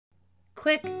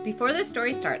Quick, before the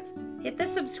story starts, hit the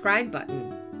subscribe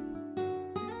button.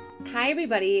 Hi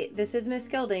everybody, this is Miss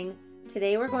Gilding.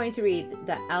 Today we're going to read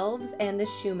The Elves and the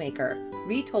Shoemaker,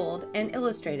 retold and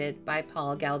illustrated by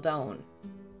Paul Galdone.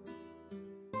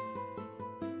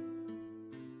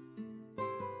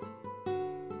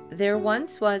 There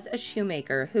once was a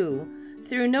shoemaker who,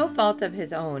 through no fault of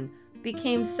his own,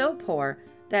 became so poor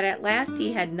that at last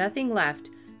he had nothing left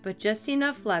but just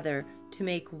enough leather to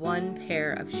make one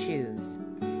pair of shoes.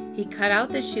 He cut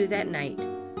out the shoes at night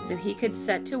so he could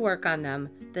set to work on them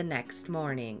the next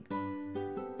morning.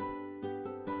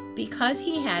 Because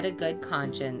he had a good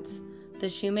conscience, the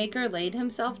shoemaker laid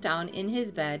himself down in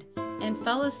his bed and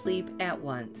fell asleep at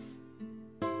once.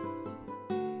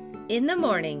 In the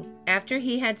morning, after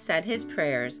he had said his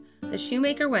prayers, the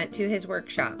shoemaker went to his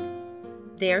workshop.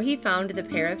 There he found the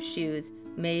pair of shoes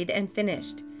made and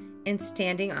finished, and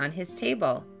standing on his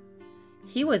table.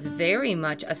 He was very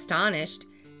much astonished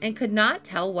and could not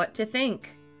tell what to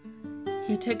think.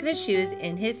 He took the shoes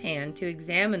in his hand to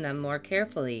examine them more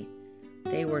carefully.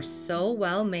 They were so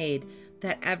well made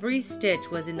that every stitch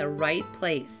was in the right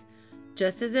place,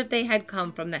 just as if they had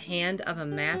come from the hand of a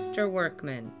master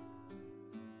workman.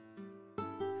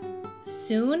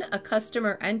 Soon a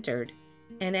customer entered,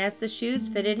 and as the shoes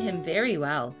fitted him very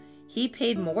well, he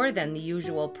paid more than the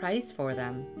usual price for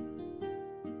them.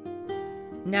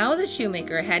 Now the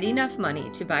shoemaker had enough money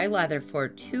to buy leather for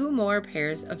 2 more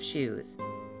pairs of shoes.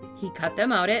 He cut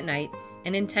them out at night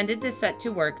and intended to set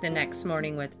to work the next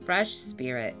morning with fresh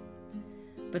spirit.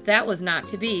 But that was not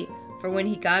to be, for when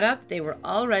he got up they were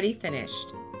already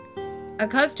finished. A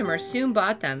customer soon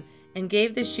bought them and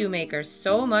gave the shoemaker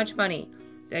so much money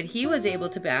that he was able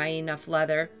to buy enough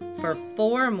leather for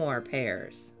 4 more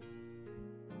pairs.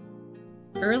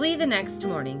 Early the next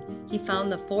morning, he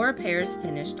found the 4 pairs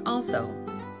finished also.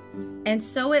 And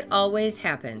so it always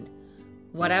happened.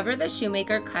 Whatever the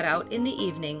shoemaker cut out in the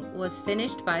evening was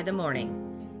finished by the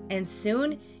morning, and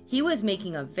soon he was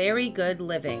making a very good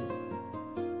living.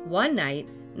 One night,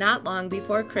 not long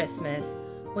before Christmas,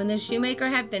 when the shoemaker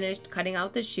had finished cutting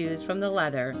out the shoes from the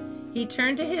leather, he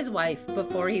turned to his wife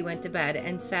before he went to bed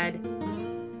and said,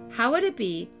 "How would it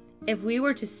be if we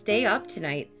were to stay up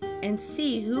tonight and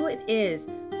see who it is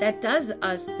that does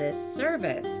us this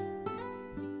service?"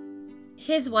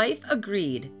 His wife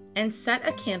agreed and set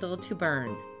a candle to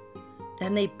burn.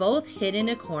 Then they both hid in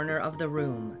a corner of the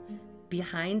room,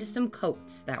 behind some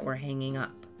coats that were hanging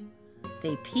up.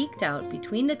 They peeked out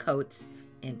between the coats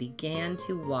and began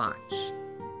to watch.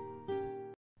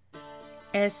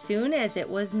 As soon as it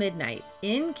was midnight,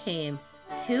 in came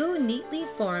 2 neatly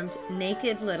formed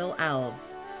naked little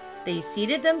elves. They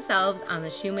seated themselves on the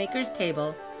shoemaker's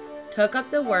table, took up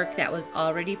the work that was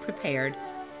already prepared,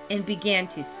 and began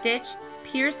to stitch,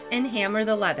 pierce, and hammer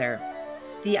the leather.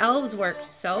 The elves worked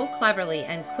so cleverly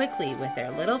and quickly with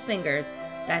their little fingers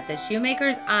that the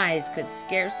shoemaker's eyes could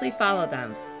scarcely follow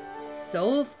them.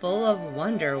 So full of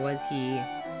wonder was he.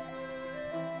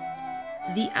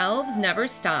 The elves never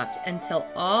stopped until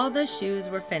all the shoes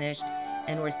were finished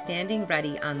and were standing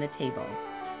ready on the table.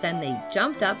 Then they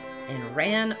jumped up and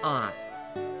ran off.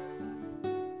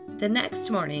 The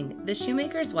next morning, the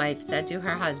shoemaker's wife said to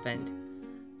her husband,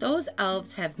 "Those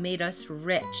elves have made us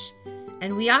rich,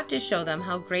 and we ought to show them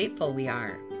how grateful we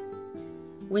are.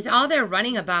 With all their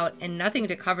running about and nothing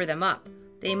to cover them up,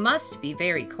 they must be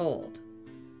very cold."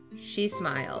 She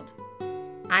smiled.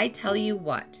 "I tell you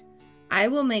what, I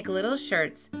will make little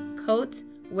shirts, coats,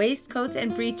 waistcoats,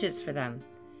 and breeches for them,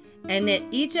 and knit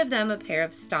each of them a pair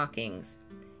of stockings,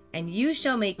 and you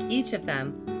shall make each of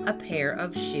them a pair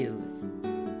of shoes."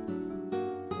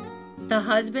 The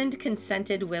husband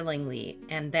consented willingly,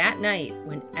 and that night,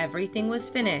 when everything was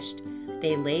finished,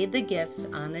 they laid the gifts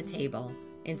on the table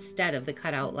instead of the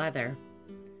cut-out leather.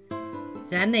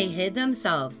 Then they hid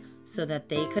themselves so that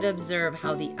they could observe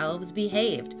how the elves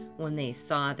behaved when they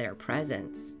saw their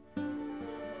presents.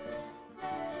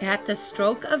 At the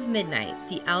stroke of midnight,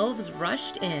 the elves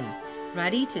rushed in,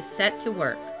 ready to set to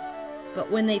work. But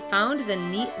when they found the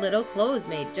neat little clothes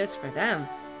made just for them,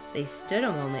 they stood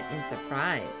a moment in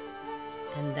surprise.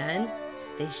 And then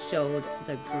they showed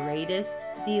the greatest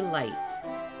delight.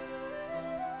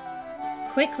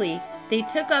 Quickly, they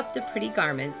took up the pretty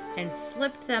garments and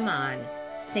slipped them on,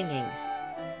 singing,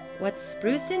 "What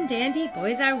spruce and dandy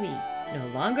boys are we, no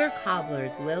longer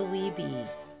cobblers will we be."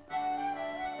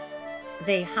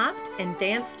 They hopped and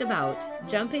danced about,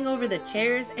 jumping over the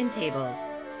chairs and tables,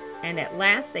 and at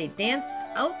last they danced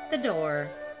out the door.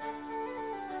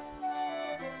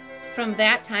 From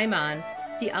that time on,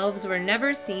 the elves were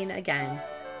never seen again,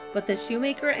 but the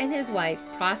shoemaker and his wife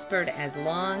prospered as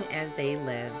long as they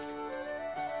lived.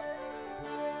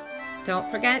 Don't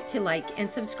forget to like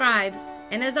and subscribe.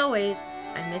 And as always,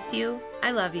 I miss you,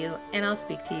 I love you, and I'll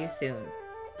speak to you soon.